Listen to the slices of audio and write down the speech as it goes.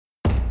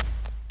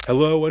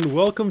Hello and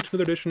welcome to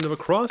another edition of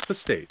Across the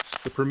States,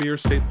 the premier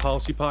state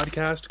policy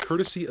podcast,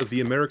 courtesy of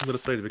the American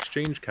Legislative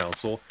Exchange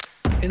Council,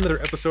 in another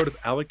episode of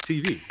ALEC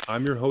TV.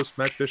 I'm your host,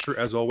 Matt Fisher.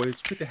 As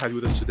always, great to have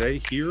you with us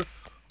today here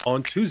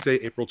on Tuesday,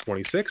 April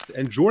 26th.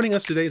 And joining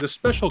us today is a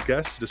special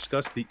guest to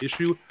discuss the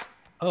issue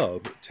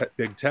of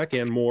big tech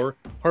and more.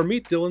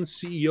 Harmeet Dhillon,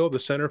 CEO of the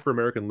Center for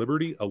American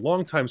Liberty, a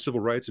longtime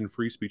civil rights and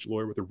free speech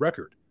lawyer with a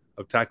record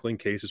of tackling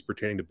cases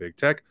pertaining to big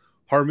tech.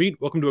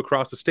 Harmeet, welcome to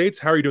Across the States.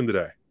 How are you doing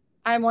today?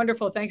 I'm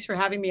wonderful. Thanks for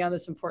having me on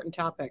this important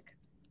topic.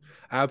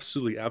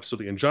 Absolutely,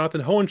 absolutely. And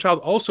Jonathan Hohenchild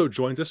also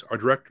joins us, our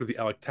director of the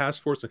ALEC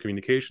Task Force on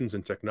Communications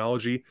and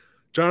Technology.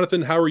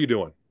 Jonathan, how are you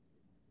doing?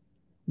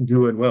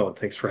 Doing well, and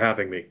thanks for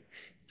having me.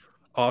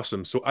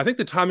 Awesome. So I think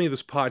the timing of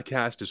this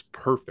podcast is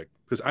perfect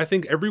because I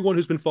think everyone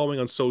who's been following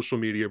on social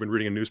media or been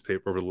reading a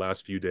newspaper over the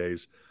last few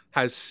days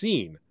has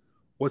seen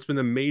what's been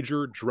the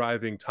major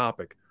driving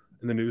topic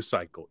in the news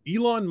cycle.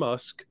 Elon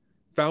Musk,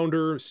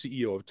 founder,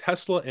 CEO of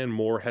Tesla and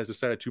more, has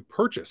decided to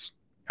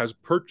has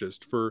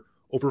purchased for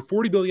over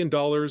 $40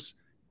 billion.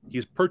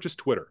 He's purchased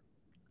Twitter.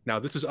 Now,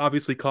 this has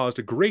obviously caused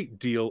a great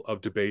deal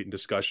of debate and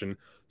discussion.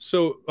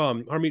 So,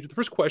 Harmeet, the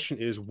first question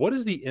is, what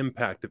is the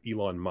impact of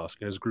Elon Musk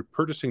and his group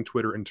purchasing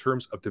Twitter in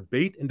terms of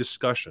debate and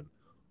discussion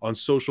on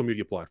social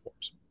media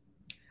platforms?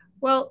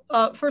 Well,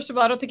 first of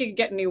all, I don't think it could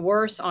get any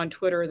worse on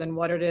Twitter than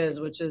what it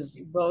is, which is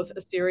both a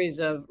series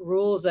of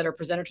rules that are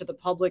presented to the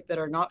public that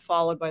are not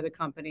followed by the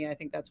company. I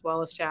think that's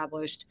well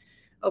established.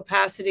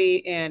 Opacity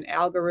in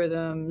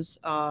algorithms,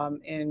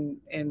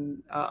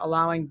 in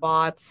allowing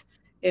bots,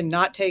 in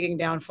not taking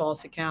down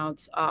false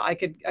accounts. I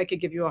could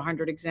give you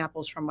 100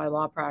 examples from my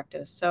law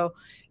practice. So,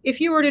 if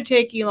you were to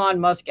take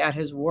Elon Musk at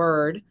his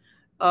word,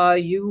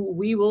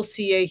 we will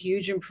see a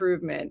huge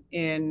improvement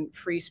in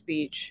free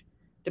speech,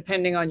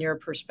 depending on your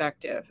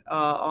perspective.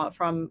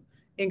 From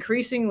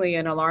increasingly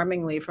and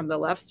alarmingly, from the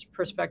left's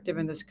perspective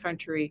in this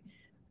country,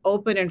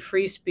 open and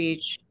free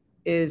speech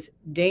is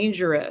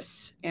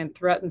dangerous and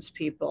threatens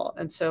people.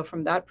 And so,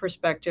 from that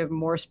perspective,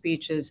 more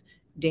speech is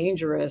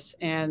dangerous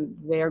and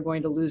they are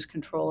going to lose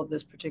control of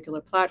this particular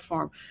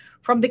platform.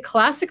 From the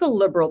classical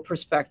liberal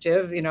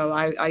perspective,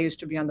 I used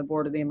to be on the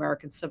board of the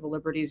American Civil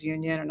Liberties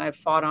Union, and I've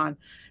fought on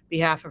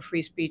behalf of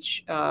free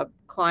speech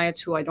clients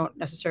who I don't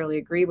necessarily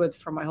agree with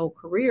for my whole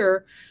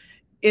career.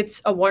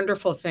 It's a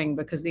wonderful thing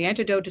because the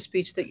antidote to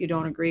speech that you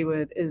don't agree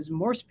with is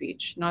more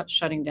speech, not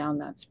shutting down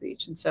that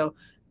speech. And so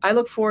I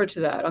look forward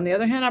to that. On the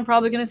other hand, I'm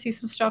probably going to see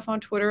some stuff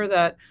on Twitter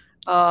that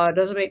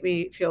doesn't make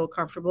me feel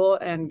comfortable.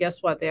 And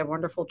guess what? They have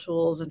wonderful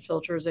tools and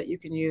filters that you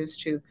can use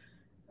to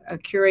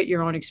curate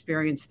your own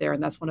experience there.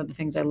 And that's one of the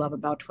things I love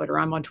about Twitter.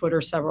 I'm on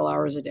Twitter several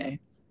hours a day.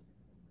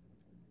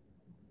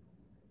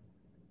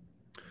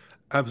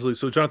 Absolutely.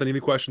 So, Jonathan,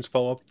 any questions,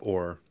 follow up,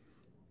 or?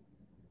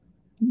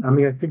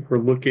 I think we're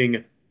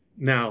looking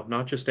now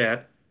not just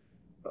at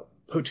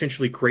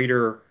potentially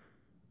greater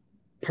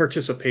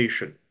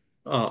participation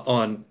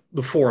on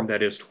the forum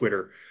that is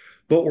Twitter,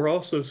 but we're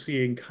also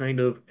seeing kind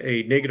of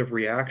a negative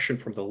reaction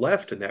from the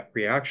left, and that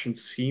reaction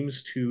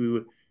seems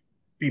to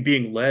be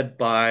being led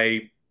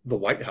by the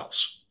White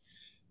House.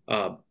 We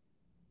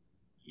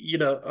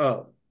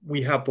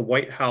have the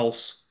White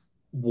House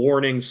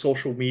warning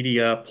social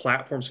media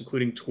platforms,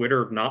 including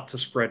Twitter, not to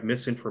spread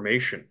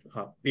misinformation.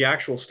 The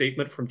actual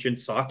statement from Jen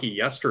Psaki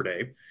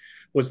yesterday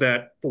was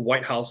that the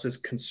White House is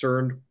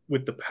concerned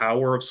with the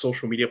power of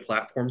social media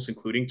platforms,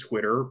 including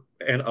Twitter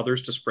and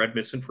others, to spread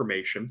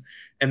misinformation,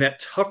 and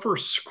that tougher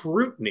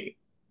scrutiny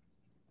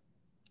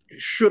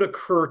should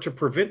occur to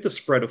prevent the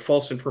spread of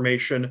false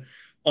information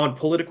on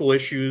political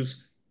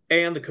issues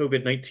and the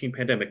COVID-19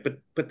 pandemic.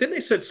 But then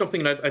they said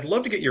something, and I'd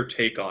love to get your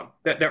take on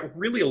that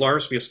really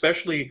alarms me,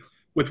 especially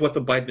with what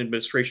the Biden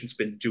administration's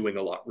been doing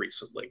a lot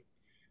recently.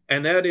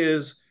 And that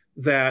is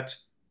that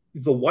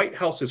the White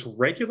House is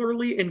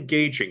regularly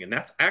engaging, and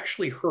that's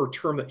actually her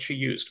term that she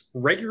used,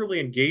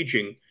 regularly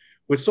engaging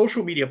with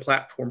social media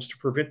platforms to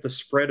prevent the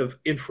spread of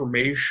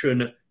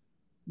information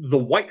the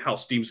White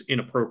House deems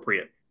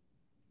inappropriate.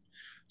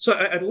 So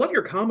I'd love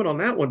your comment on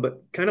that one,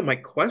 but kind of my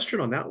question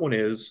on that one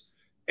is,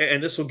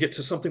 and this will get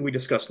to something we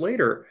discuss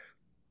later,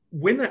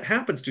 when that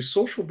happens, do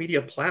social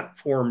media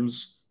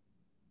platforms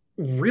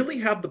really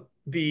have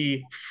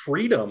the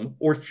freedom,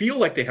 or feel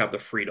like they have the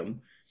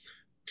freedom,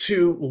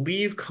 to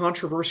leave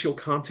controversial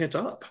content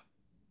up?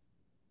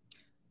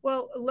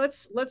 Well,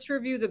 let's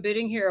review the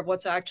bidding here of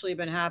what's actually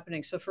been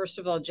happening. So first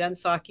of all, Jen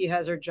Psaki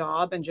has her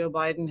job and Joe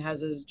Biden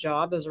has his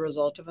job as a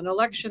result of an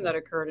election that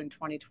occurred in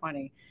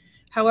 2020.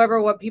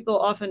 However, what people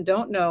often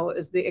don't know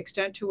is the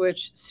extent to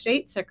which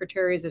state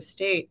secretaries of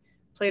state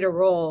played a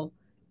role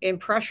in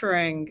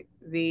pressuring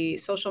the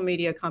social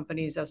media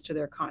companies as to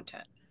their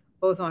content,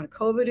 both on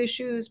COVID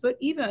issues, but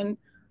even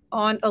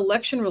on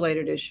election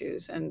related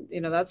issues. And,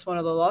 that's one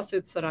of the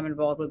lawsuits that I'm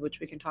involved with, which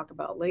we can talk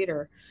about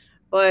later.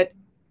 But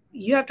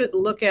you have to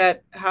look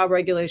at how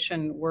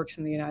regulation works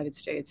in the United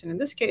States. And in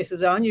this case,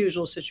 it's an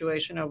unusual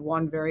situation of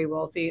one very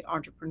wealthy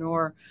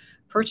entrepreneur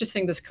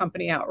purchasing this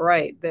company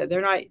outright. They're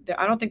not,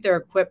 I don't think they're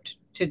equipped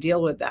to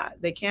deal with that.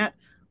 They can't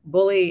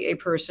bully a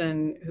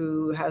person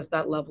who has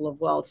that level of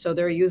wealth. So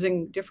they're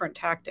using different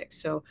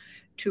tactics. So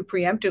to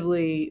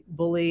preemptively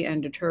bully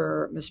and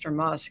deter Mr.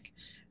 Musk,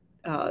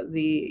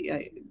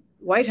 the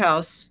White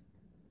House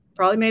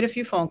probably made a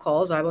few phone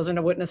calls. I wasn't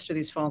a witness to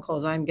these phone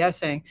calls, I'm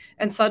guessing.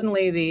 And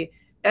suddenly the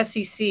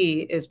SEC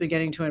is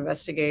beginning to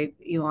investigate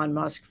Elon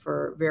Musk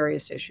for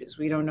various issues.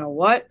 We don't know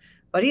what,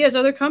 but he has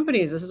other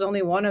companies. This is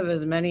only one of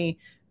his many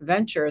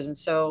ventures. And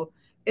so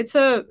it's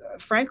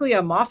frankly,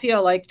 a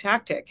mafia-like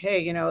tactic. Hey,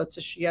 you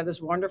have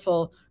this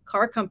wonderful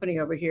car company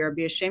over here. It'd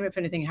be a shame if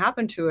anything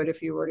happened to it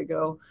if you were to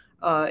go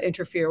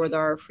interfere with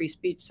our free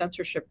speech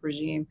censorship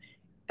regime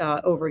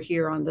over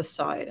here on this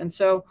side. And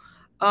so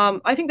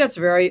I think that's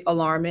very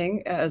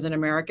alarming as an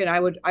American. I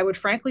would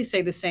frankly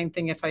say the same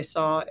thing if I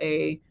saw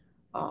a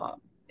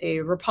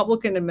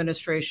Republican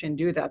administration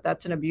do that.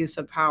 That's an abuse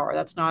of power.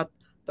 That's not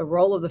the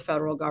role of the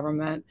federal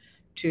government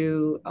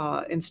to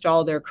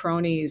install their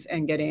cronies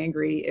and get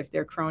angry if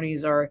their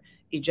cronies are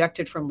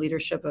ejected from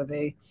leadership of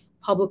a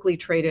publicly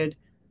traded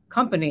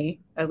company,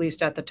 at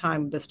least at the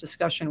time this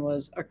discussion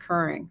was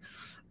occurring.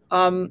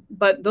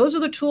 But those are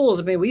the tools.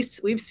 I mean,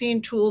 we've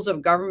seen tools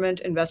of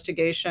government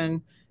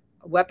investigation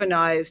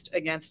weaponized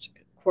against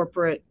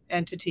corporate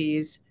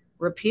entities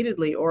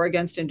repeatedly, or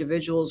against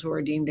individuals who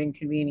are deemed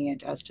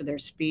inconvenient as to their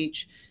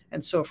speech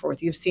and so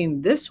forth. You've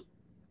seen this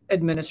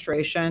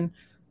administration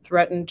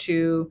threaten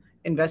to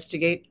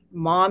investigate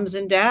moms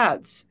and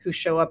dads who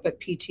show up at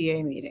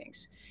PTA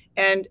meetings.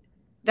 And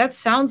that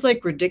sounds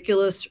like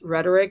ridiculous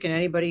rhetoric, and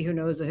anybody who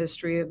knows the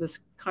history of this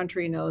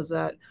country knows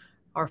that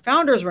our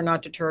founders were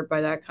not deterred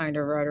by that kind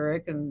of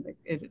rhetoric, and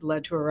it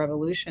led to a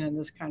revolution in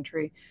this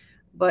country.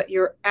 But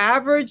your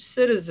average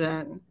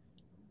citizen,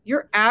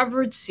 your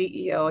average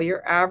CEO,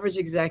 your average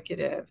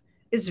executive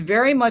is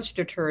very much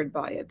deterred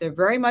by it. They're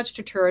very much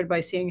deterred by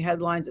seeing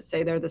headlines that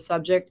say they're the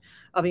subject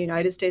of a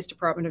United States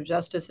Department of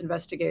Justice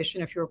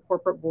investigation. If you're a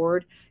corporate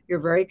board, you're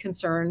very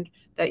concerned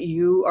that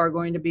you are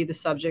going to be the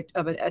subject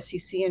of an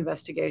SEC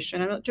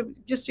investigation. And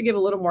just to give a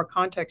little more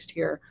context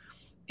here,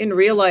 in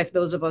real life,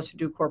 those of us who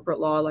do corporate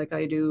law like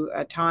I do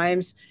at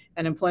times,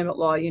 and employment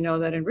law, you know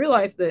that in real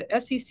life, the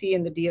SEC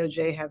and the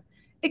DOJ have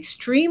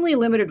extremely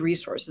limited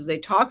resources. They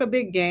talk a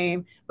big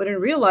game, but in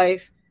real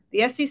life,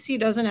 the SEC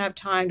doesn't have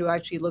time to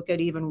actually look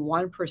at even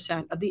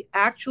 1% of the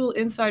actual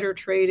insider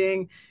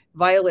trading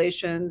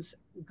violations,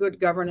 good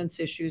governance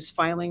issues,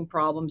 filing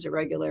problems,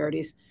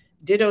 irregularities,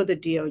 ditto the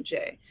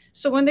DOJ.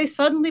 So when they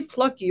suddenly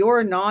pluck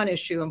your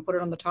non-issue and put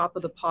it on the top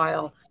of the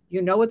pile,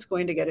 you know it's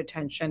going to get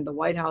attention. The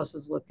White House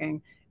is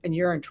looking, and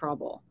you're in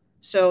trouble.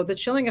 So the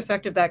chilling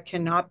effect of that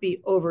cannot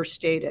be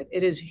overstated.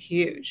 It is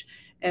huge.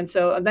 And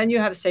then you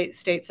have state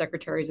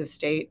secretaries of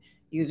state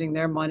using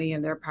their money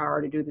and their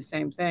power to do the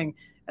same thing.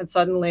 And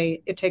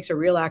suddenly it takes a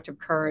real act of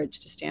courage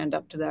to stand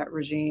up to that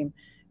regime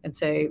and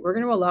say, we're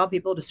going to allow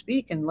people to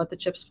speak and let the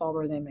chips fall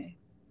where they may.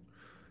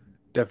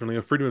 Definitely,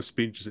 a freedom of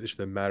speech is an issue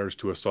that matters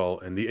to us all,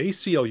 and the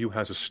ACLU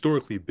has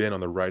historically been on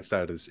the right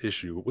side of this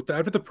issue.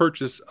 After the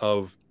purchase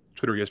of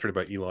Twitter yesterday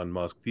by Elon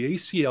Musk, the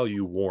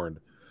ACLU warned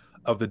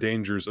of the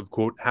dangers of,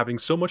 quote, having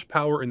so much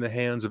power in the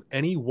hands of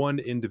any one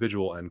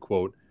individual, end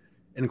quote,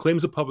 and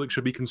claims the public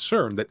should be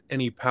concerned that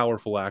any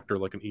powerful actor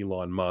like an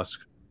Elon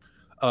Musk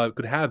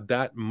could have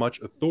that much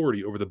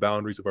authority over the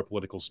boundaries of our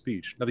political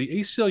speech. Now, the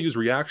ACLU's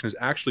reaction is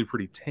actually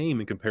pretty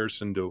tame in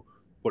comparison to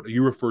what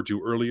you referred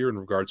to earlier in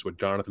regards to what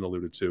Jonathan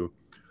alluded to.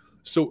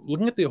 So,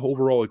 looking at the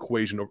overall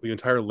equation, over the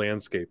entire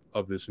landscape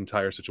of this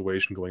entire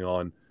situation going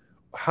on,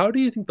 how do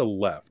you think the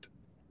left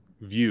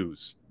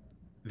views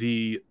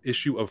the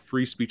issue of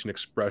free speech and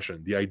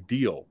expression, the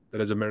ideal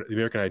that is the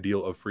American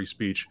ideal of free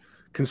speech,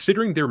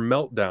 considering their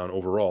meltdown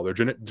overall, their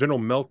general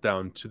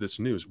meltdown to this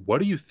news?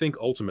 What do you think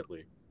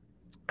ultimately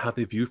how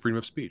they view freedom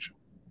of speech?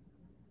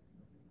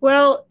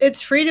 Well,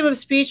 it's freedom of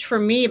speech for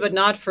me, but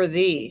not for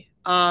thee.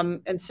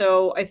 And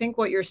so I think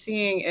what you're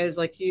seeing is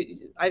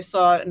I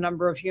saw a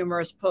number of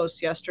humorous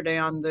posts yesterday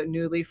on the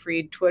newly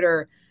freed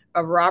Twitter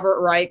of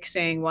Robert Reich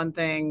saying one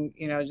thing,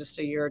 just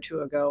a year or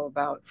two ago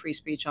about free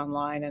speech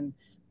online, and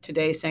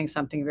today saying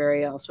something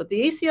very else. What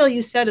the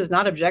ACLU said is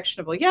not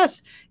objectionable.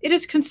 Yes, it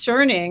is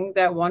concerning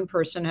that one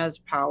person has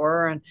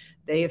power and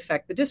they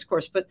affect the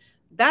discourse, but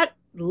that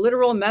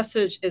literal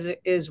message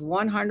is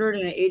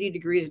 180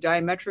 degrees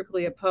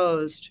diametrically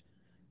opposed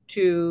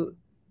to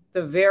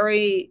the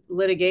very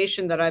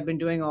litigation that I've been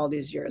doing all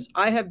these years.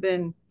 I have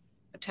been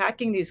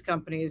attacking these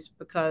companies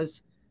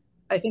because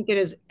I think it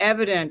is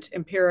evident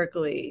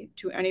empirically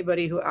to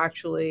anybody who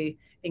actually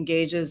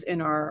engages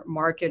in our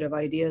market of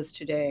ideas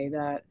today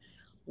that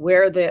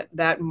where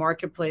that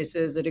marketplace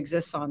is, it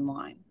exists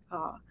online.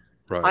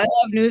 Right. I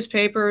love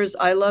newspapers.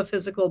 I love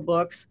physical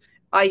books.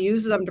 I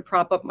use them to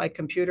prop up my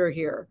computer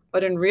here.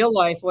 But in real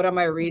life, what am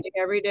I reading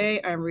every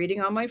day? I'm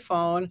reading on my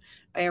phone.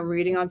 I am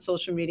reading on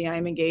social media. I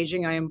am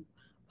engaging. I am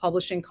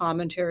publishing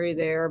commentary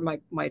there.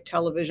 My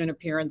television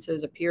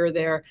appearances appear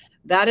there.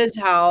 That is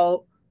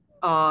how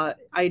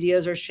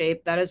ideas are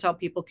shaped. That is how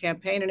people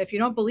campaign. And if you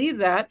don't believe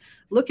that,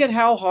 look at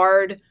how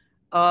hard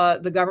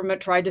the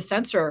government tried to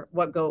censor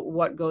what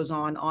goes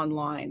on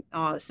online.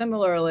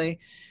 Similarly,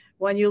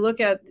 when you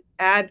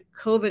add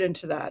COVID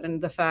into that,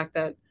 and the fact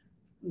that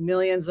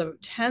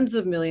tens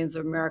of millions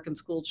of American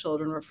school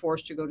children were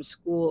forced to go to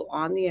school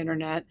on the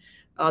internet,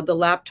 the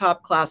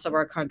laptop class of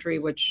our country,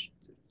 which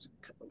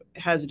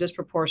has a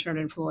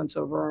disproportionate influence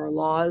over our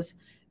laws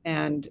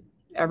and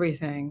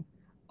everything,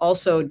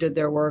 also did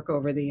their work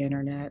over the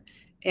internet.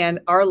 And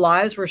our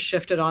lives were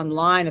shifted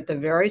online at the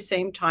very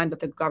same time that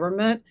the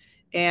government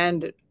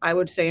and, I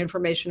would say,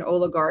 information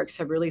oligarchs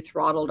have really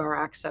throttled our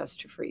access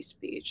to free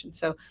speech. And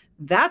so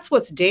that's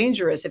what's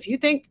dangerous. If you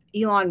think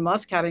Elon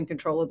Musk having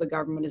control of the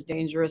government is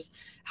dangerous,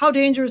 how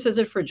dangerous is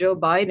it for Joe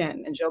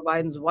Biden and Joe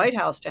Biden's White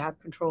House to have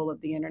control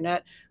of the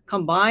internet,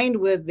 combined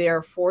with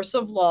their force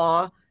of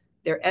law,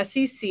 their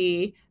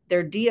SEC,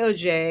 their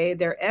DOJ,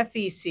 their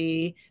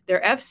FEC,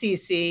 their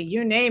FCC,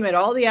 you name it,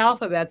 all the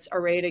alphabets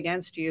arrayed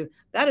against you?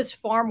 That is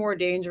far more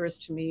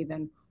dangerous to me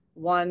than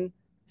one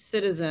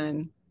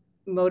citizen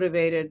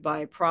motivated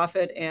by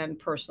profit and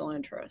personal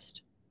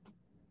interest.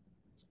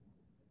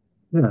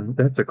 Yeah,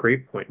 that's a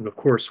great point. And of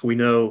course, we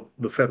know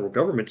the federal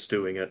government's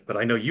doing it, but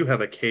I know you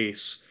have a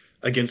case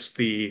against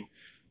the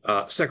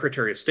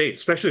Secretary of State,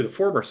 especially the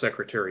former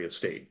Secretary of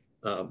State,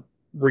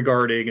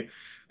 regarding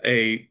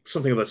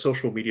something of a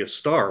social media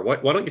star. Why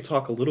don't you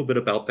talk a little bit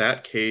about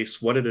that case,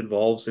 what it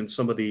involves, and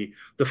some of the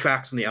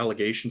facts and the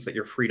allegations that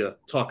you're free to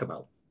talk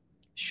about?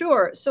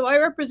 Sure. So I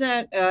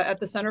represent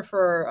at the Center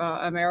for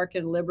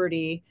American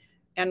Liberty,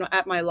 and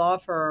at my law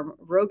firm,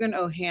 Rogan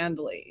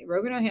O'Handley.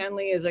 Rogan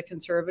O'Handley is a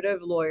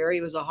conservative lawyer. He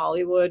was a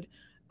Hollywood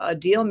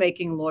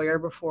deal-making lawyer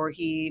before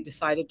he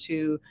decided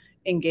to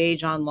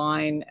engage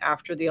online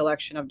after the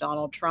election of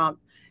Donald Trump.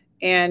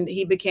 And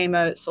he became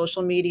a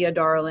social media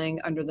darling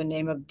under the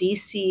name of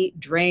DC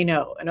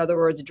Draino. In other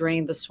words,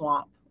 drain the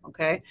swamp.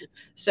 Okay.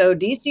 So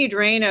DC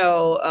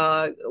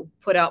Draino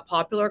put out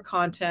popular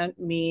content,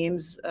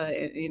 memes,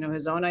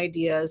 his own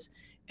ideas,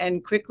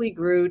 and quickly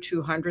grew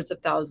to hundreds of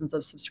thousands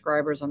of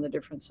subscribers on the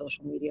different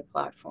social media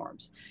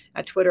platforms.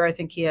 At Twitter, I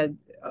think he had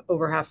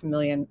over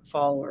 500,000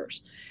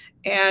 followers.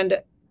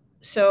 And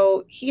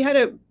so he had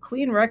a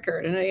clean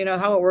record. And you know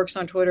how it works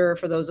on Twitter,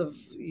 for those of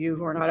you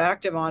who are not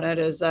active on it,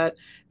 is that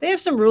they have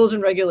some rules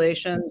and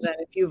regulations. And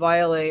if you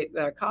violate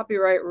the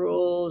copyright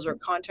rules or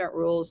content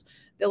rules,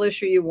 they'll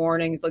issue you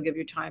warnings, they'll give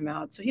you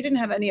timeouts. So he didn't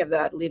have any of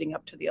that leading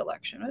up to the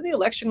election. The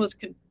election was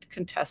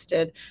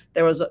contested.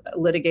 There was a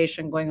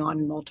litigation going on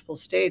in multiple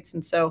states.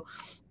 And so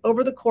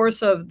over the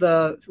course of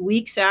the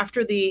weeks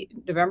after the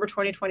November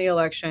 2020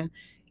 election,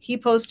 he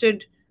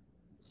posted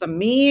some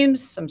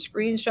memes, some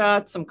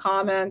screenshots, some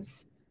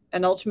comments,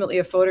 and ultimately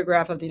a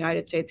photograph of the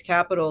United States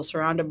Capitol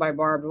surrounded by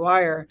barbed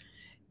wire.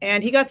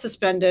 And he got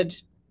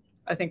suspended,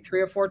 I think 3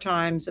 or 4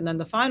 times. And then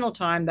the final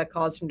time that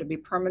caused him to be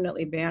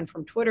permanently banned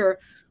from Twitter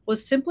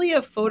was simply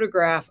a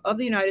photograph of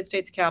the United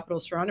States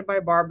Capitol surrounded by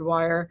barbed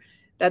wire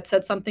that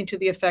said something to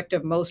the effect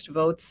of most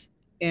votes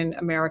in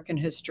American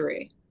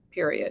history,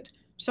 period.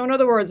 So in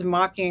other words,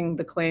 mocking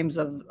the claims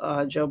of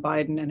Joe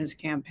Biden and his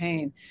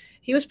campaign.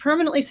 He was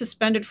permanently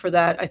suspended for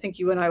that. I think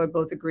you and I would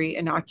both agree,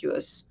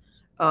 innocuous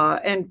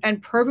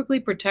and perfectly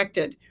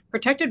protected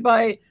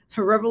by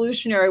the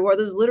Revolutionary War.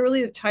 There's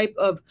literally the type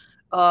of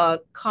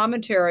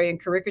commentary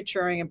and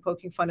caricaturing and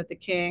poking fun at the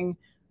king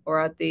or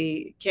at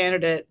the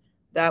candidate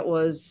that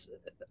was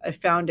a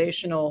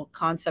foundational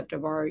concept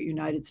of our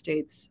United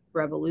States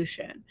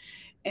Revolution.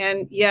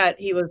 And yet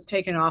he was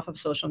taken off of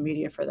social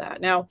media for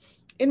that. Now,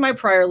 in my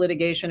prior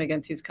litigation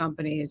against these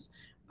companies,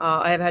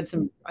 I have had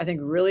some, I think,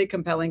 really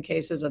compelling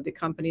cases of the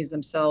companies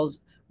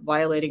themselves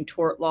violating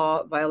tort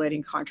law,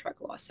 violating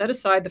contract law. Set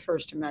aside the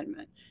First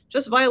Amendment,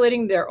 just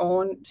violating their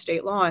own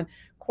state law. And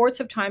courts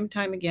have time and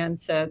time again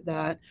said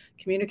that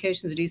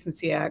Communications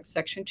Decency Act,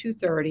 Section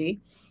 230,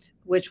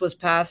 which was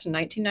passed in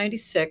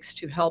 1996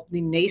 to help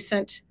the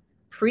nascent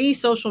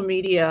pre-social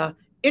media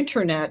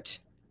internet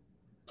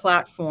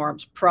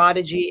platforms,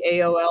 Prodigy,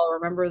 AOL,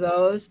 remember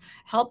those?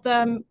 Help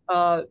them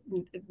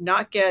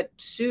not get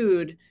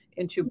sued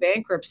into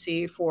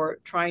bankruptcy for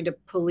trying to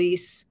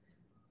police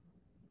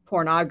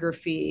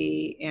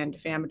pornography and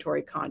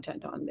defamatory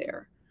content on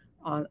there,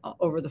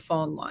 over the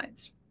phone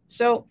lines.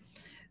 So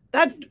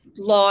that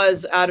law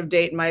is out of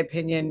date, in my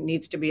opinion,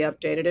 needs to be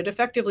updated. It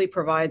effectively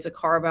provides a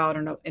carve out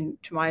and,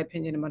 to my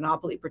opinion, a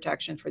monopoly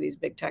protection for these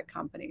big tech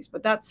companies.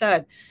 But that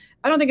said,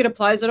 I don't think it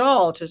applies at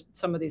all to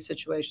some of these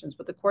situations,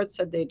 but the court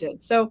said they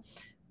did. So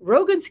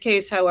Rogan's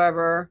case,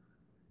 however,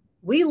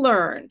 we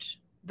learned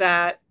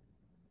that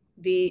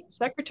the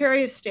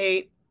Secretary of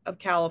State of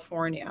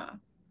California,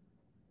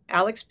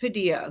 Alex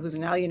Padilla, who's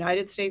now a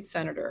United States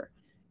Senator,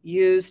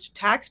 used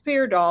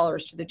taxpayer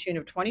dollars to the tune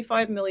of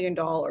 $25 million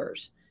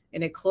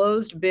in a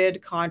closed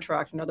bid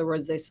contract. In other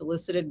words, they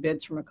solicited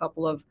bids from a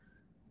couple of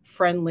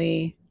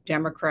friendly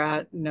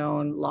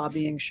Democrat-known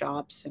lobbying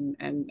shops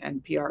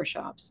and PR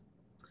shops.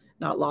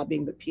 Not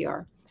lobbying, but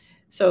PR.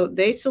 So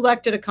they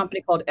selected a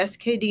company called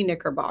SKD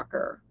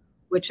Knickerbocker,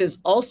 which is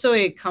also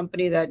a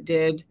company that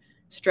did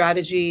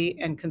strategy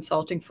and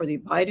consulting for the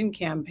Biden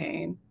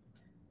campaign,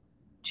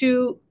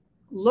 to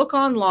look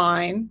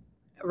online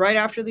right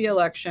after the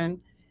election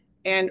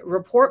and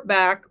report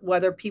back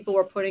whether people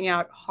were putting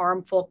out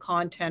harmful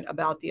content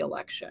about the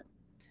election.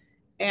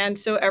 And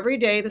so every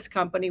day, this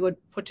company would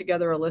put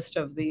together a list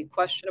of the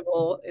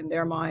questionable, in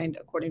their mind,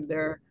 according to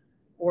their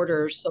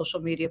orders, social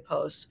media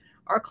posts.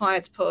 Our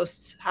clients'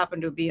 posts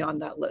happened to be on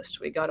that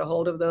list. We got a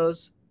hold of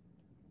those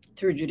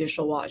through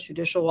Judicial Watch.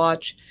 Judicial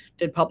Watch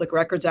did Public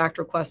Records Act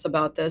requests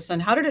about this.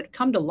 And how did it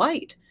come to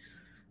light?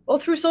 Well,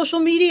 through social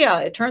media.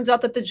 It turns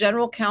out that the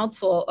general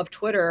counsel of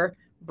Twitter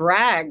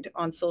bragged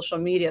on social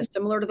media,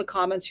 similar to the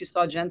comments you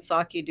saw Jen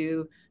Psaki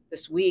do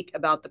this week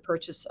about the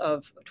purchase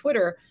of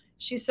Twitter.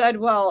 She said,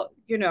 well,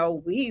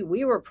 we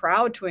were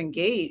proud to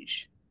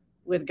engage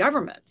with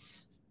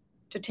governments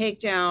to take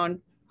down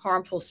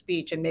harmful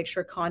speech and make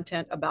sure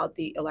content about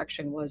the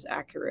election was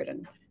accurate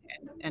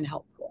and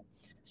helpful.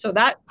 So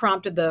that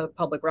prompted the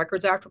Public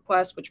Records Act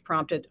request, which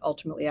prompted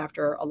ultimately,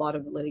 after a lot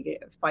of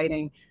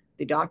fighting,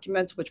 the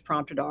documents, which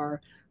prompted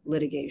our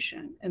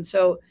litigation. And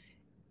so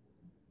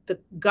the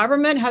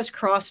government has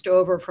crossed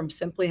over from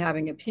simply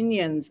having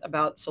opinions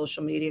about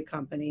social media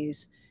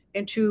companies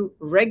into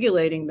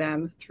regulating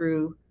them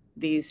through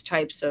these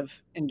types of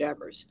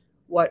endeavors.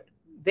 What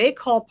they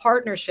call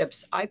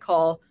partnerships, I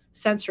call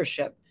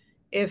censorship.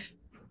 If,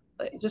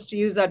 just to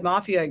use that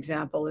mafia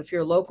example, if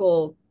your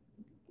local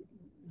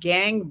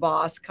gang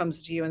boss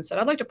comes to you and said,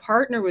 I'd like to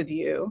partner with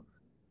you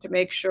to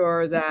make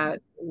sure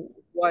that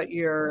what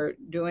you're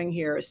doing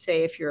here is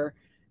safe, your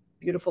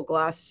beautiful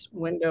glass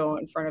window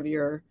in front of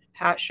your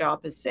hat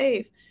shop is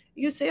safe,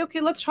 you say, okay,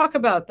 let's talk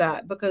about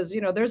that, because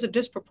there's a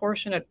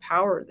disproportionate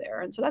power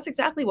there. And so that's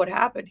exactly what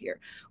happened here.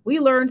 We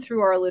learned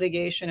through our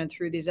litigation and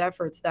through these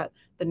efforts that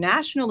the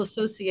National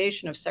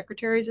Association of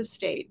Secretaries of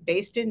State,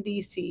 based in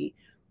DC,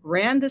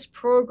 ran this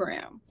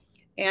program,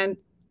 and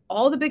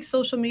all the big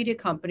social media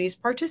companies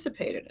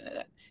participated in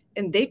it.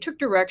 And they took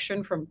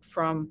direction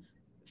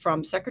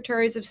from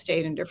secretaries of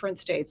state in different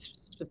states,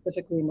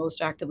 specifically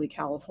most actively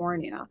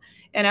California.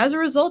 And as a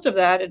result of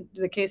that, in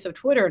the case of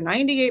Twitter,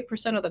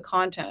 98% of the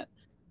content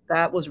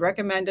that was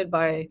recommended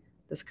by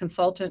this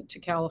consultant to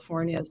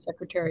California's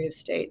Secretary of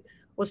State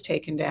was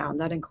taken down.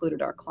 That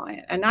included our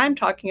client. And I'm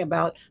talking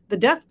about the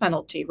death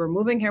penalty,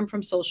 removing him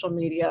from social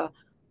media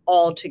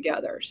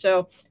altogether.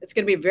 So it's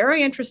going to be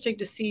very interesting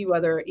to see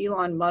whether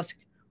Elon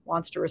Musk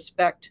wants to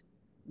respect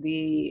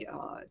the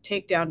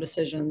takedown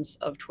decisions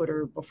of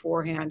Twitter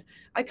beforehand.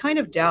 I kind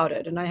of doubt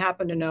it. And I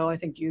happen to know, I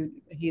think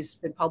he's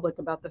been public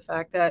about the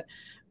fact that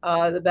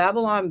the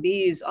Babylon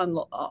Bee's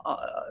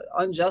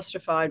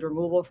unjustified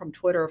removal from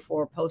Twitter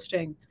for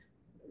posting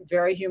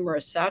very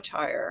humorous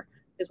satire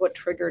is what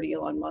triggered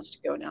Elon Musk to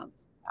go down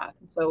this path.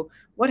 And so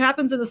what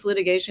happens in this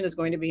litigation is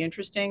going to be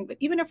interesting. But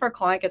even if our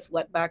client gets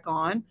let back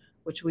on,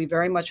 which we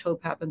very much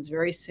hope happens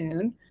very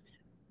soon,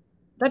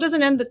 that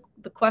doesn't end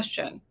the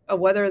question of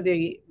whether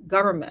the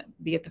government,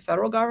 be it the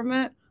federal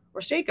government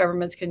or state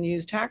governments, can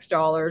use tax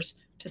dollars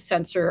to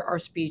censor our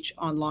speech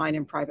online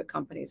in private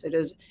companies. It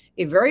is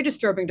a very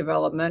disturbing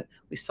development.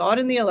 We saw it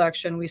in the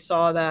election. We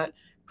saw that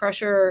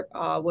pressure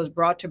was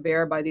brought to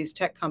bear by these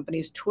tech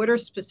companies. Twitter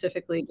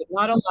specifically did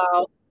not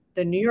allow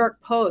the New York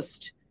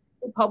Post,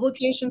 a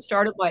publication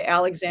started by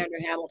Alexander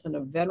Hamilton, a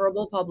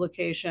venerable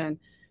publication,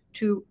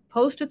 to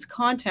post its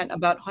content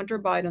about Hunter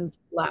Biden's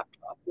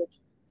laptop, which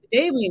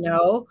today we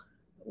know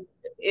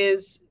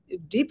is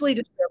deeply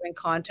disturbing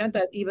content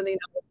that even the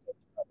United States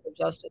Department of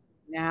Justice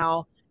is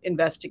now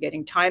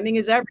investigating. Timing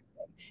is everything.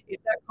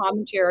 If that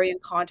commentary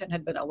and content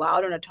had been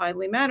allowed in a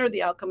timely manner,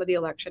 the outcome of the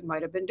election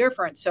might have been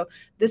different. So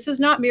this is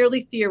not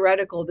merely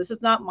theoretical. This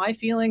is not my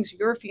feelings,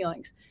 your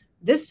feelings.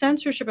 This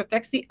censorship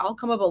affects the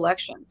outcome of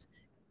elections.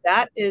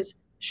 That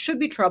should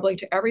be troubling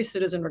to every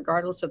citizen,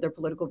 regardless of their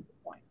political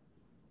viewpoint.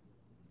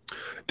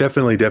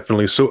 Definitely,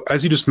 definitely. So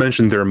as you just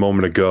mentioned there a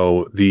moment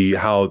ago,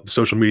 how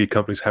social media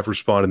companies have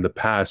responded in the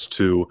past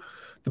to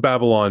the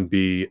Babylon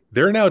Bee,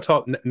 they're now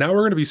now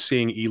we're going to be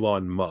seeing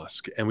Elon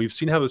Musk, and we've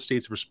seen how the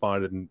states have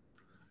responded in,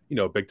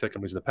 big tech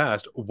companies in the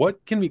past.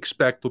 What can we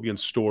expect will be in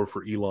store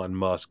for Elon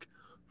Musk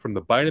from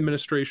the Biden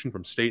administration,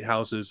 from state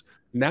houses,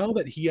 now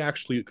that he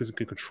actually can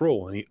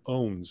control and he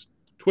owns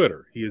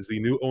Twitter? He is the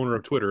new owner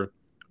of Twitter.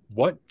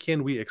 What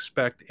can we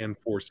expect and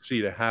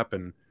foresee to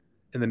happen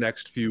in the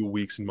next few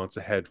weeks and months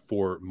ahead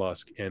for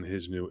Musk and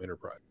his new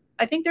enterprise?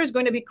 I think there's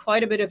going to be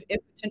quite a bit of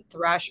impotent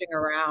thrashing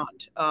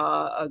around.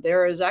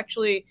 There is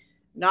actually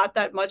not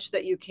that much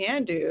that you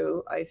can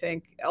do, I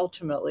think,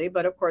 ultimately.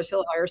 But of course,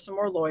 he'll hire some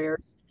more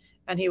lawyers,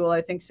 and he will,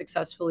 I think,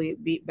 successfully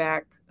beat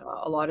back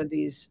a lot of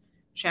these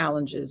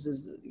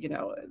challenges.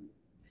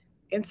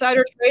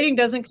 Insider trading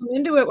doesn't come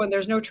into it when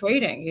there's no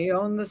trading. You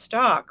own the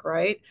stock,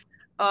 right?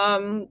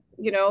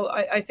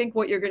 I think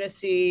what you're going to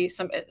see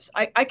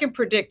I can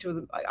predict.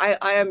 I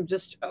am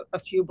just a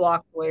few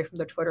blocks away from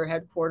the Twitter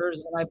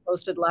headquarters, and I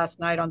posted last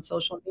night on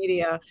social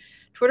media.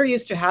 Twitter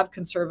used to have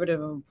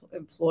conservative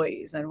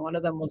employees, and one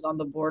of them was on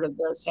the board of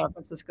the San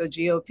Francisco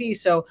GOP.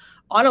 So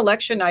on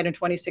election night in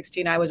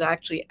 2016, I was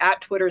actually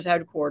at Twitter's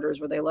headquarters,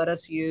 where they let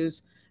us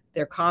use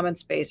their comment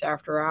space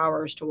after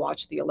hours to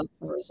watch the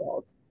election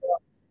results. So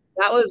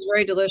That was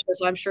very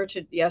delicious. I'm sure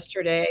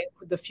yesterday,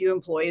 the few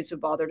employees who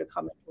bothered to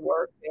come into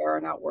work, they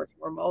are not working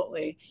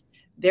remotely.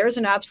 There's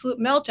an absolute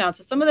meltdown.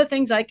 So some of the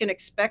things I can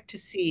expect to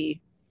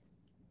see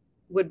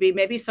would be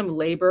maybe some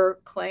labor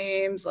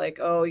claims like,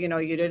 oh,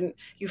 you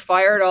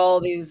fired all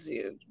these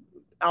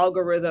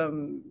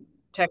algorithm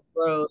tech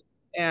bros,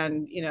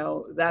 and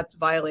that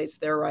violates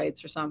their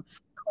rights, or some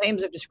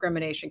claims of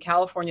discrimination.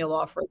 California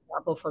law, for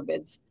example,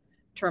 forbids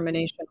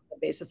termination on the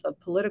basis of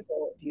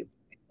political view.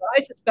 So I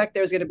suspect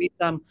there's going to be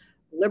some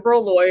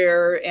liberal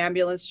lawyer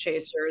ambulance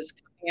chasers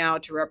coming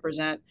out to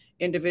represent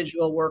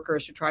individual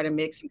workers to try to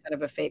make some kind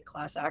of a fake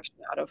class action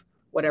out of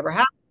whatever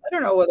happened. I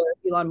don't know whether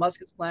Elon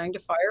Musk is planning to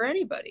fire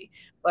anybody,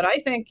 but I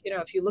think,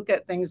 if you look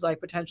at things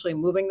like potentially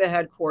moving the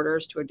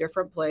headquarters to a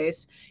different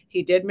place,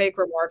 he did make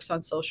remarks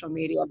on social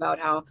media about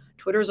how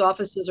Twitter's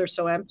offices are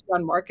so empty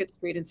on Market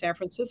Street in San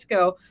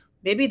Francisco.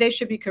 Maybe they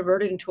should be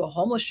converted into a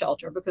homeless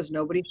shelter because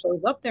nobody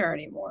shows up there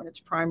anymore and it's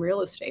prime real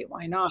estate.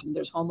 Why not? And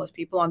there's homeless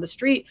people on the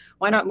street.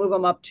 Why not move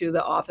them up to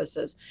the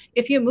offices?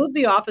 If you move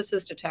the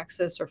offices to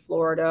Texas or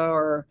Florida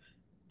or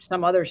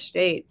some other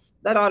state,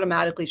 that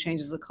automatically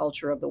changes the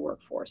culture of the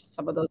workforce.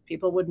 Some of those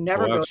people would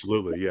never Oh, go.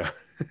 absolutely. Yeah.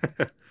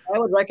 I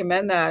would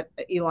recommend that,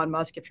 Elon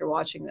Musk, if you're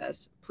watching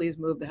this, please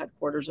move the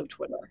headquarters of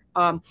Twitter.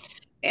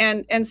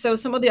 And so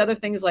some of the other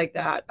things like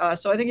that.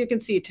 So I think you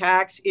can see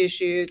tax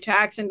issues,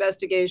 tax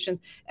investigations,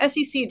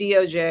 SEC,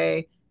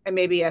 DOJ, and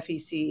maybe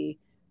FEC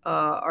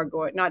are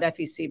going, not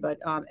FEC, but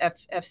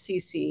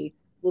FCC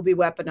will be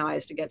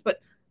weaponized against.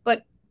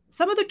 But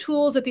some of the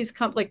tools that these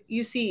like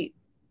you see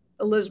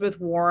Elizabeth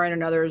Warren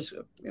and others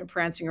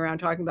prancing around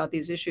talking about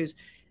these issues,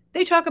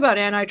 they talk about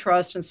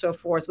antitrust and so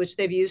forth, which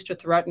they've used to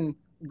threaten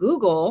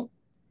Google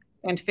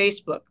and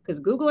Facebook, because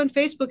Google and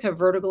Facebook have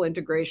vertical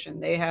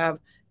integration. They have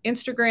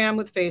Instagram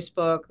with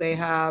Facebook. They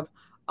have,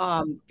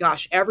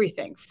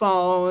 everything,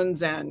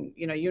 phones, and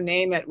you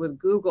name it with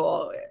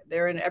Google.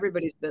 They're in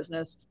everybody's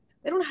business.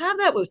 They don't have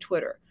that with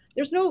Twitter.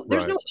 There's no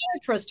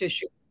antitrust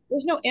issue.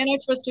 There's no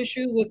antitrust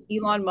issue with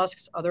Elon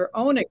Musk's other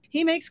owning.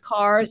 He makes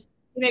cars.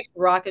 He makes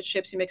rocket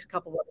ships. He makes a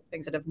couple of other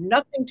things that have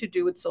nothing to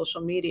do with social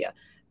media.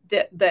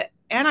 The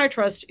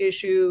antitrust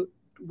issue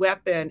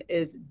weapon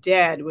is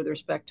dead with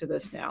respect to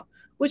this now,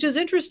 which is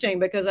interesting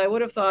because I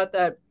would have thought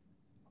that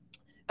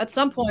at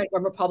some point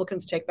when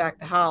Republicans take back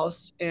the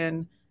House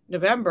in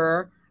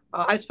November,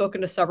 I've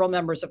spoken to several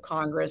members of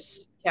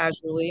Congress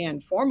casually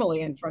and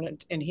formally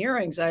in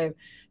hearings. I've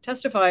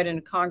testified in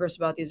Congress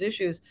about these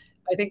issues.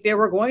 I think there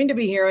were going to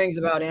be hearings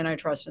about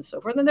antitrust and so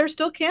forth, and there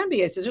still can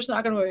be. It's just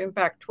not going to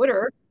impact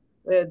Twitter.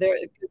 The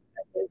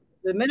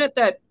minute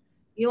that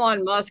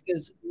Elon Musk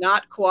is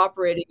not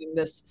cooperating in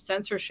this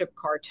censorship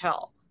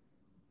cartel,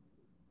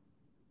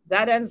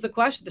 that ends the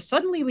question.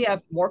 Suddenly we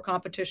have more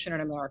competition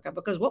in America,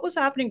 because what was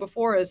happening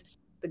before is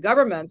the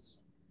governments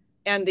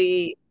and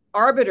the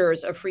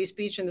arbiters of free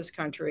speech in this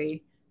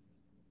country,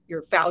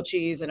 your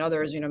Fauci's and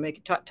others,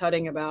 make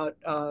tutting about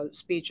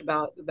speech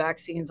about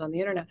vaccines on the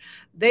internet.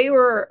 They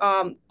were,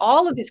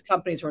 all of these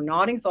companies were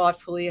nodding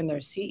thoughtfully, and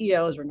their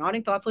CEOs were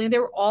nodding thoughtfully, and they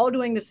were all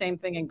doing the same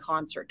thing in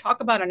concert. Talk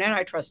about an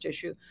antitrust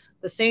issue.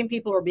 The same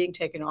people were being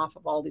taken off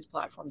of all these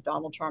platforms,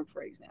 Donald Trump,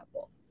 for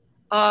example.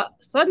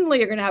 Suddenly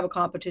you're going to have a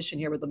competition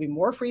here where there'll be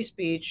more free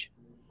speech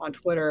on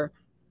Twitter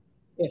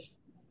if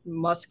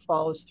Musk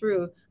follows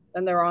through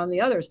than there are on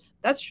the others.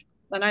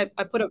 And I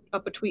put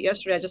up a tweet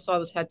yesterday. I just saw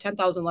it had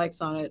 10,000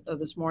 likes on it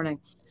this morning,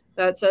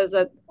 that says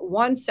that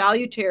one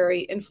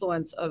salutary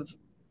influence of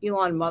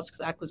Elon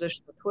Musk's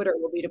acquisition of Twitter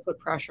will be to put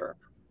pressure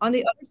on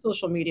the other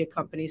social media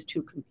companies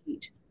to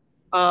compete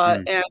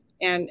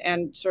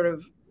and sort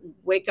of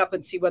wake up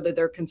and see whether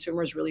their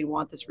consumers really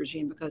want this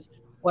regime. Because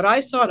what I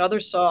saw and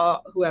others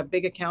saw who have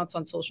big accounts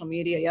on social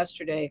media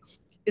yesterday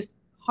is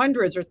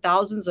hundreds or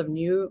thousands of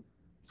new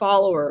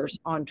followers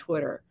on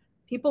Twitter.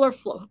 People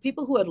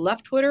who had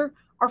left Twitter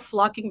are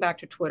flocking back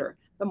to Twitter.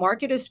 The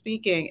market is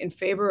speaking in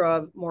favor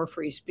of more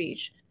free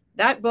speech.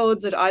 That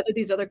bodes that either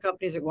these other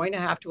companies are going to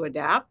have to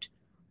adapt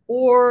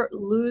or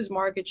lose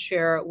market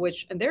share,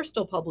 and they're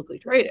still publicly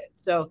traded.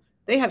 So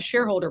they have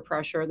shareholder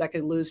pressure that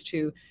could lose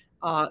to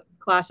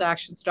class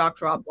action, stock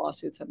drop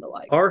lawsuits, and the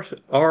like.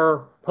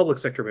 Our public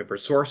sector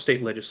members, so our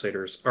state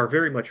legislators, are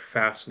very much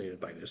fascinated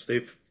by this.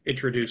 They've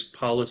introduced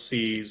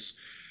policies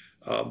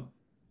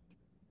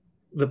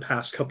the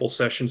past couple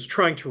sessions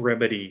trying to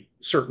remedy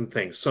certain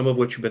things, some of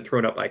which have been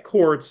thrown up by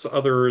courts,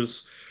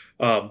 others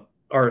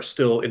are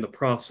still in the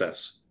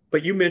process.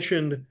 But you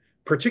mentioned,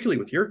 particularly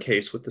with your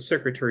case with the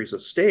secretaries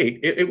of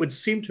state, it would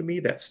seem to me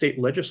that state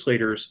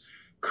legislators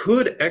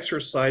could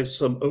exercise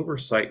some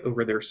oversight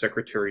over their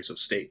secretaries of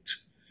state.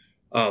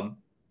 In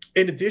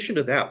addition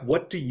to that,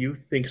 what do you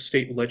think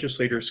state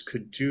legislators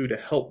could do to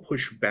help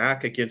push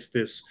back against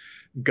this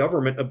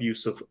government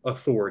abuse of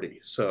authority?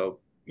 So,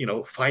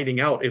 finding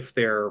out if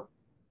they're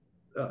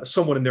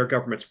someone in their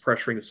government's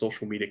pressuring the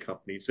social media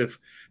companies, if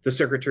the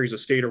secretaries of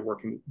state are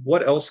working,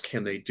 what else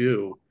can they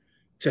do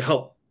to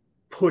help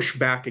push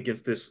back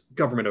against this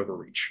government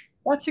overreach?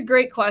 That's a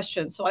great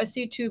question. So I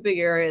see two big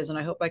areas, and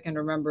I hope I can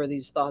remember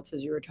these thoughts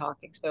as you were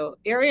talking. So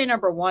area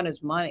number one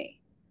is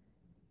money.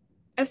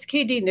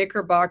 SKD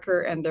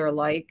Knickerbocker and their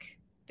like,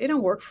 they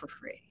don't work for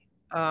free.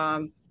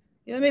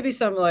 Maybe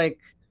some like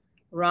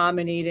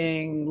ramen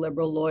eating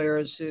liberal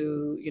lawyers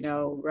who,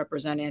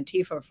 represent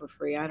Antifa for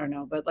free. I don't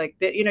know. But like,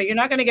 you're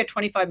not going to get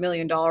 $25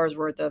 million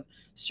worth of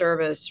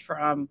service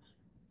from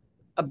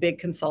a big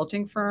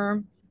consulting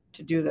firm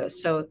to do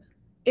this. So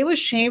it was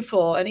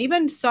shameful. And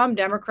even some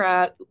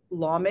Democrat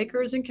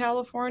lawmakers in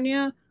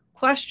California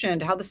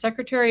questioned how the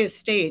Secretary of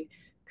State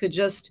could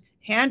just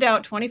hand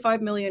out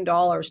 $25 million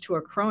to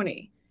a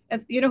crony.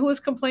 And you know who was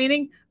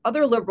complaining?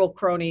 Other liberal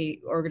crony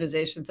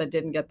organizations that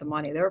didn't get the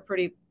money. They were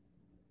pretty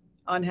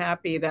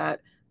unhappy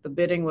that the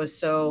bidding was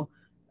so,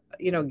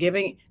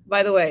 giving.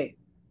 By the way,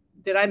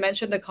 did I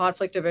mention the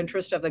conflict of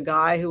interest of the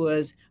guy who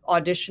was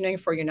auditioning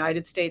for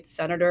United States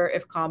Senator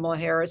if Kamala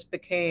Harris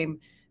became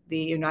the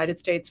United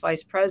States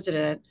Vice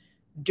President,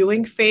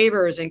 doing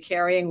favors and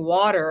carrying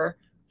water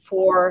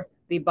for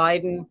the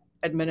Biden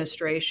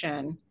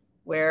administration,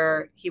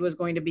 where he was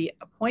going to be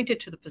appointed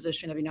to the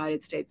position of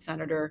United States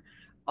Senator?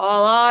 A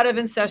lot of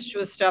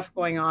incestuous stuff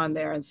going on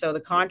there. And so the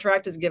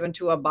contract is given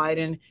to a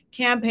Biden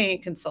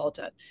campaign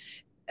consultant.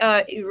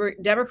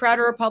 Democrat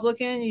or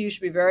Republican, you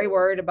should be very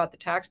worried about the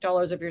tax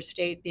dollars of your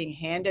state being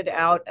handed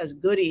out as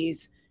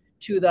goodies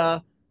to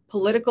the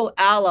political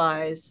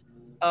allies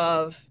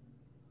of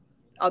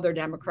other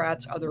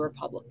Democrats, other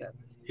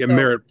Republicans. Yeah, so,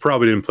 Merritt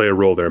probably didn't play a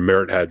role there.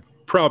 Merritt had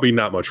probably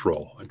not much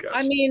role, I guess.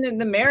 I mean, in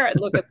the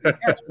Merritt, look at the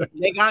Merritt.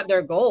 They got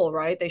their goal,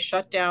 right? They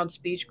shut down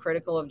speech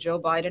critical of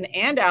Joe Biden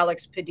and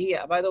Alex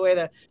Padilla. By the way,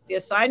 the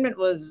assignment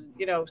was,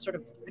 sort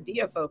of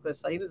Padilla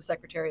focused. He was the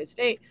Secretary of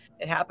State.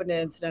 It happened to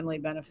incidentally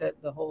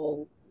benefit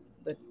the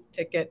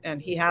ticket,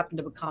 and he happened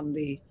to become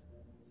the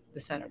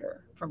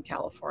senator from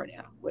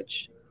California,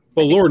 which.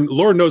 Well,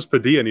 Lord knows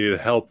Padilla needed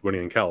help when he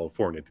in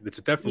California.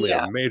 It's definitely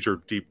a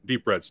major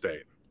deep red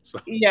state. So.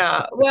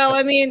 Yeah. Well,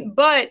 I mean,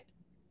 but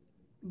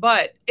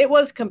it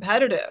was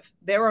competitive.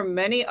 There were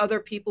many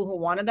other people who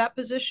wanted that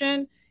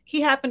position.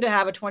 He happened to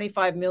have a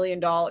 $25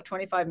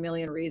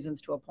 million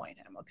reasons to appoint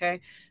him.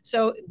 Okay.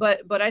 So,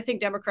 but I think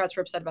Democrats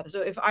were upset about this.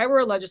 So if I were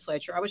a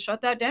legislature, I would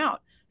shut that down.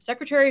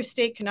 Secretary of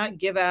State cannot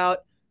give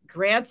out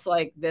grants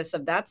like this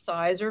of that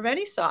size or of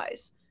any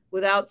size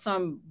without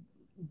some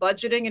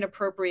budgeting and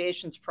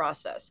appropriations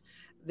process.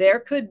 There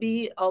could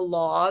be a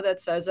law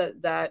that says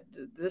that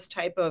this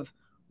type of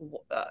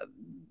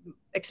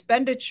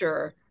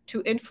expenditure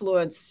to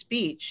influence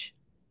speech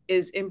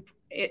is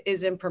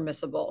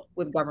impermissible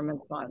with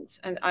government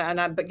funds.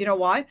 But you know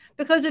why?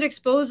 Because it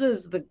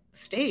exposes the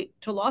state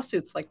to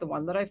lawsuits like the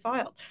one that I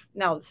filed.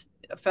 Now,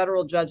 a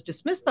federal judge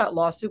dismissed that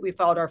lawsuit. We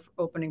filed our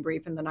opening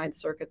brief in the Ninth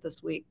Circuit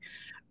this week.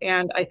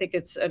 And I think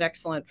it's an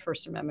excellent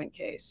First Amendment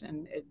case,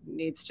 and it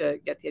needs to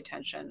get the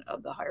attention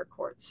of the higher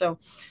court. So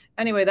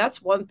anyway,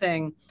 that's one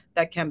thing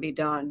that can be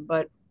done.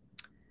 But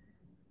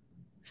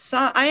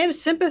I am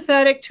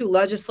sympathetic to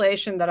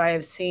legislation that I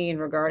have seen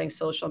regarding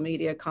social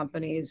media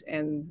companies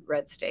in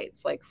red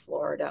states like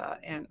Florida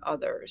and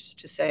others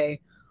to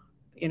say,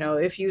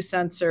 if you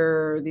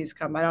censor these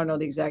I don't know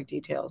the exact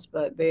details,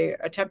 but they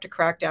attempt to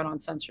crack down on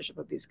censorship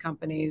of these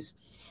companies.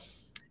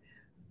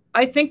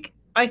 I think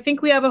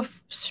we have a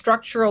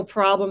structural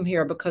problem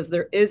here because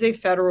there is a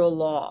federal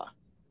law.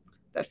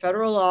 That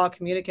federal law,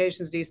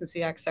 Communications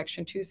Decency Act,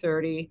 Section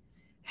 230,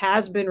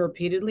 has been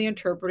repeatedly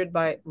interpreted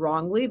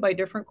wrongly by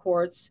different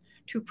courts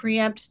to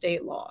preempt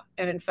state law.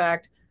 And in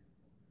fact,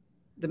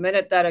 the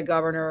minute that a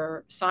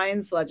governor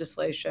signs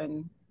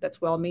legislation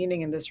that's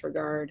well-meaning in this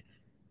regard,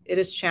 it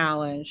is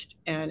challenged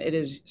and it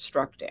is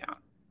struck down.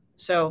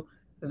 So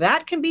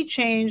that can be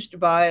changed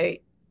by,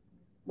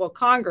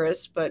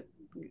 Congress, but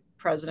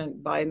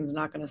President Biden's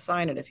not going to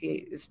sign it if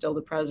he is still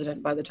the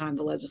president by the time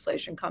the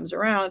legislation comes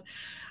around.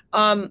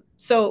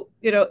 So,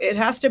 it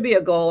has to be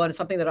a goal, and it's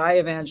something that I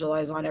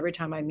evangelize on every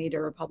time I meet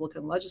a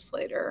Republican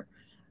legislator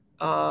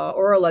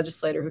or a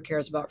legislator who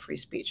cares about free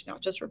speech,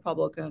 not just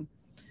Republican,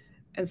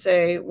 and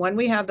say, when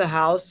we have the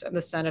House and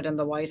the Senate and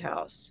the White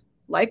House,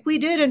 like we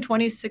did in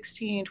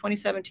 2016,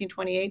 2017,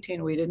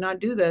 2018, we did not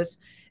do this.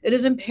 It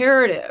is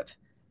imperative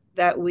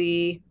that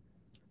we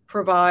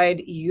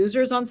provide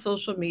users on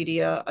social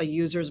media a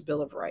user's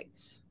bill of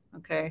rights.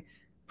 Okay.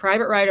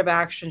 Private right of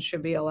action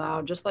should be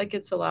allowed, just like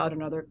it's allowed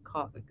in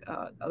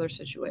other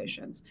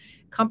situations.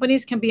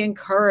 Companies can be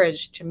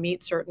encouraged to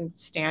meet certain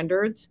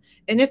standards,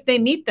 and if they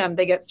meet them,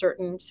 they get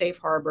certain safe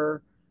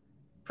harbor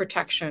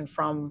protection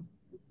from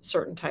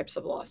certain types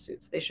of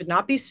lawsuits. They should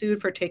not be sued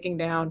for taking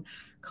down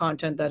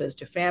content that is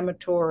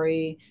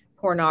defamatory,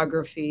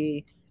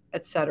 pornography,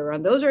 etc.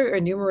 And those are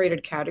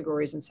enumerated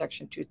categories in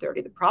Section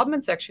 230. The problem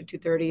in Section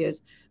 230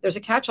 is there's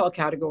a catch-all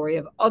category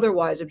of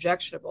otherwise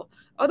objectionable.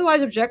 Otherwise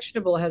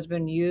objectionable has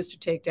been used to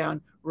take down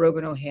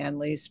Rogan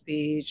O'Hanley's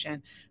speech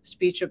and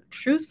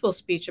truthful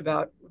speech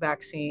about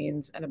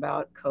vaccines and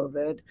about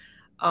COVID,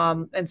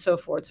 and so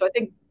forth. So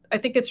I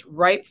think it's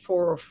ripe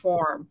for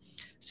reform.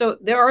 So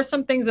there are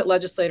some things that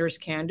legislators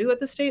can do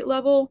at the state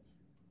level,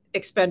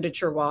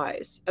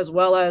 expenditure-wise, as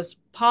well as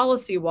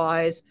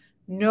policy-wise.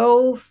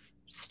 No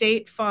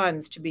state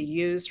funds to be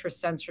used for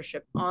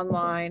censorship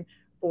online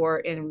or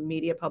in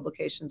media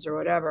publications or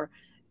whatever,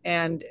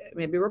 and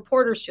maybe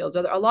reporter shields.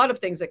 A lot of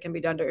things that can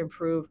be done to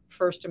improve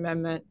First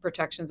Amendment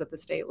protections at the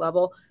state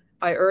level.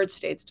 I urge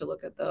states to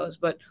look at those.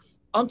 But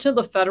until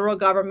the federal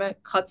government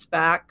cuts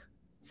back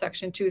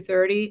Section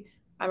 230,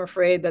 I'm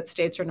afraid that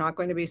states are not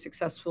going to be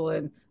successful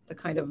in the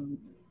kind of,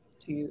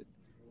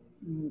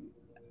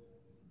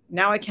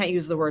 now I can't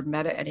use the word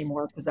meta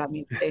anymore because that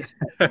means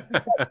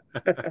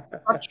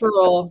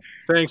structural.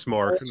 Thanks,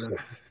 Mark.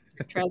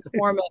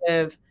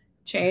 Transformative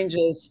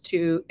changes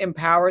to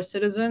empower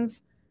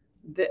citizens.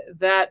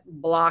 That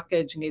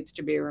blockage needs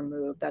to be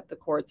removed that the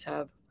courts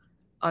have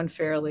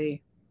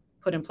unfairly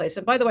put in place.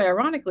 And by the way,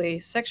 ironically,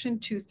 Section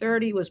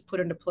 230 was put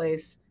into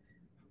place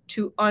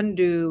to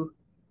undo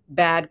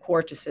bad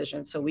court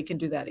decisions. So we can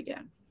do that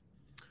again.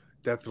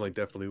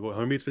 Definitely. Well,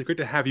 Harmeet, it's been great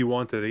to have you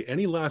on today.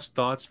 Any last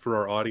thoughts for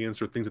our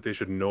audience or things that they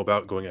should know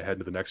about going ahead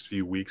into the next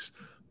few weeks,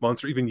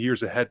 months, or even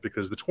years ahead?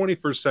 Because the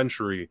 21st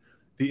century,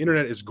 the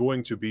internet is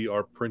going to be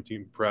our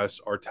printing press,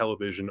 our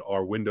television,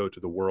 our window to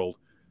the world,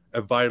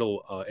 a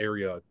vital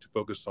area to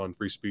focus on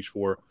free speech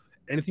for.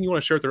 Anything you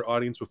want to share with our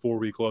audience before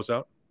we close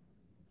out?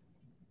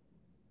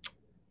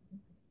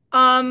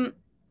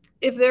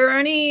 If there are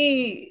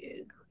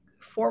any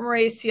former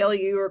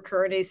ACLU or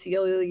current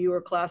ACLU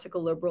or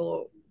classical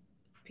liberal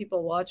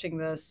people watching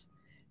this,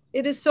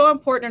 it is so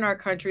important in our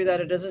country that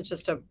it isn't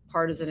just a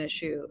partisan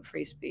issue,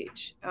 free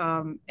speech.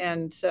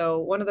 And so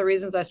one of the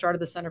reasons I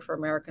started the Center for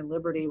American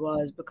Liberty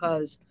was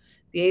because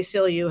the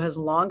ACLU has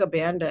long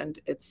abandoned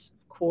its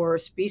core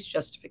speech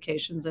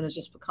justifications and has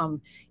just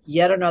become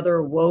yet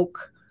another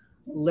woke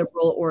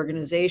liberal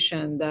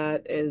organization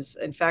that is,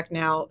 in fact,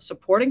 now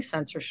supporting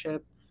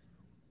censorship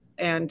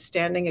and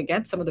standing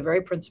against some of the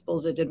very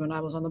principles it did when I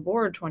was on the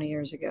board 20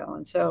 years ago.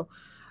 And so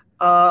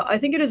I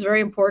think it is very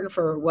important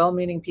for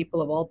well-meaning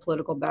people of all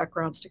political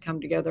backgrounds to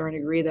come together and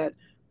agree that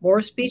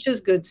more speech is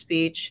good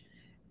speech.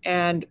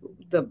 And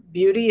the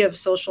beauty of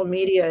social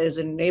media is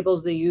it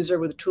enables the user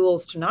with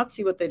tools to not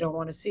see what they don't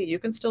want to see. You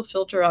can still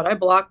filter out. I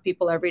block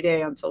people every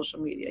day on social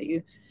media.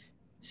 You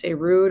say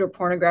rude or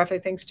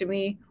pornographic things to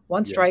me,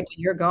 one strike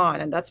and you're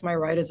gone. And that's my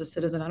right as a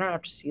citizen. I don't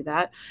have to see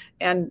that.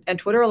 And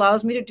Twitter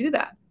allows me to do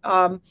that.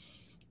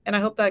 And I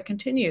hope that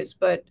continues.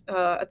 But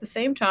at the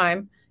same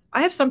time,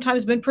 I have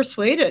sometimes been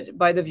persuaded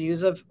by the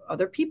views of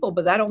other people,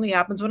 but that only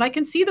happens when I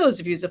can see those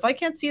views. If I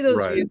can't see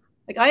those views,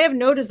 like I have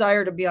no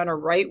desire to be on a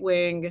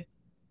right-wing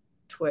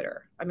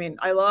Twitter. I mean,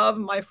 I love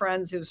my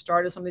friends who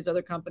started some of these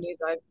other companies.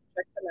 I've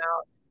checked them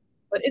out,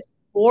 but it's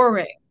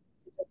boring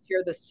to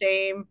hear the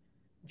same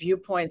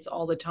viewpoints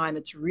all the time.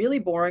 It's really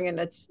boring, and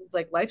it's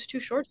like life's too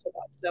short for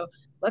that. So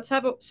let's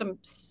have some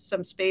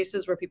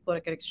spaces where people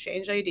can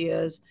exchange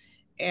ideas,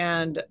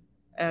 and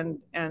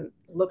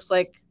looks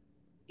like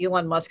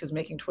Elon Musk is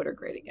making Twitter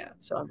great again.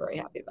 So I'm very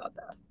happy about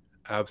that.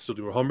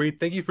 Absolutely. Well, Harmeet,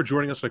 thank you for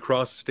joining us on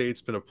Across the State. It's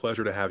been a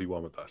pleasure to have you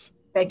on with us.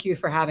 Thank you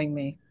for having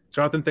me.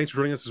 Jonathan, thanks for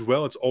joining us as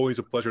well. It's always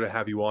a pleasure to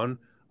have you on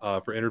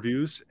for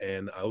interviews,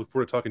 and I look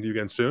forward to talking to you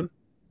again soon.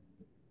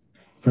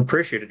 I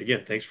appreciate it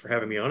again. Thanks for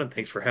having me on, and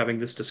thanks for having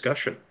this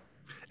discussion.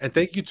 And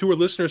thank you to our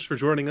listeners for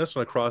joining us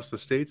on Across the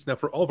States. Now,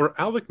 for all of our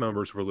ALEC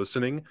members who are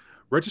listening,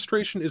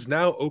 registration is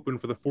now open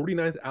for the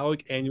 49th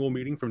ALEC annual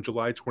meeting from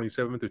July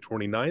 27th through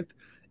 29th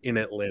in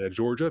Atlanta,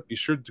 Georgia. Be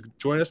sure to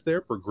join us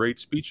there for great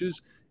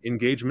speeches,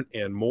 engagement,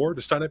 and more.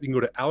 To sign up, you can go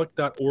to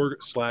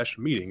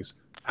alec.org/meetings,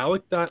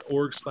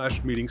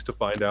 alec.org/meetings to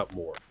find out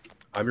more.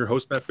 I'm your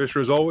host, Matt Fisher,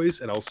 as always,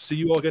 and I'll see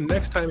you all again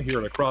next time here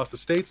on Across the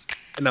States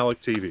and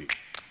ALEC TV.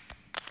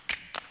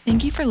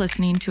 Thank you for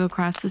listening to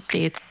Across the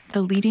States,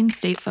 the leading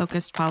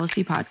state-focused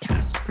policy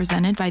podcast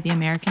presented by the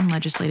American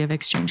Legislative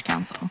Exchange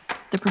Council,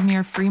 the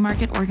premier free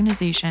market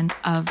organization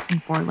of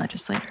and for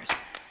legislators.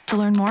 To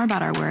learn more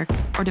about our work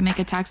or to make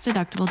a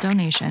tax-deductible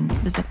donation,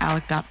 visit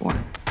alec.org.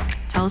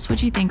 Tell us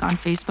what you think on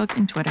Facebook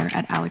and Twitter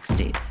at ALEC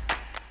States.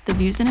 The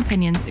views and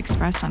opinions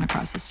expressed on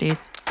Across the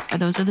States are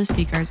those of the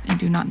speakers and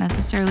do not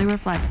necessarily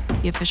reflect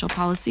the official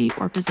policy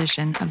or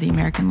position of the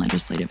American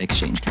Legislative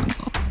Exchange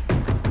Council.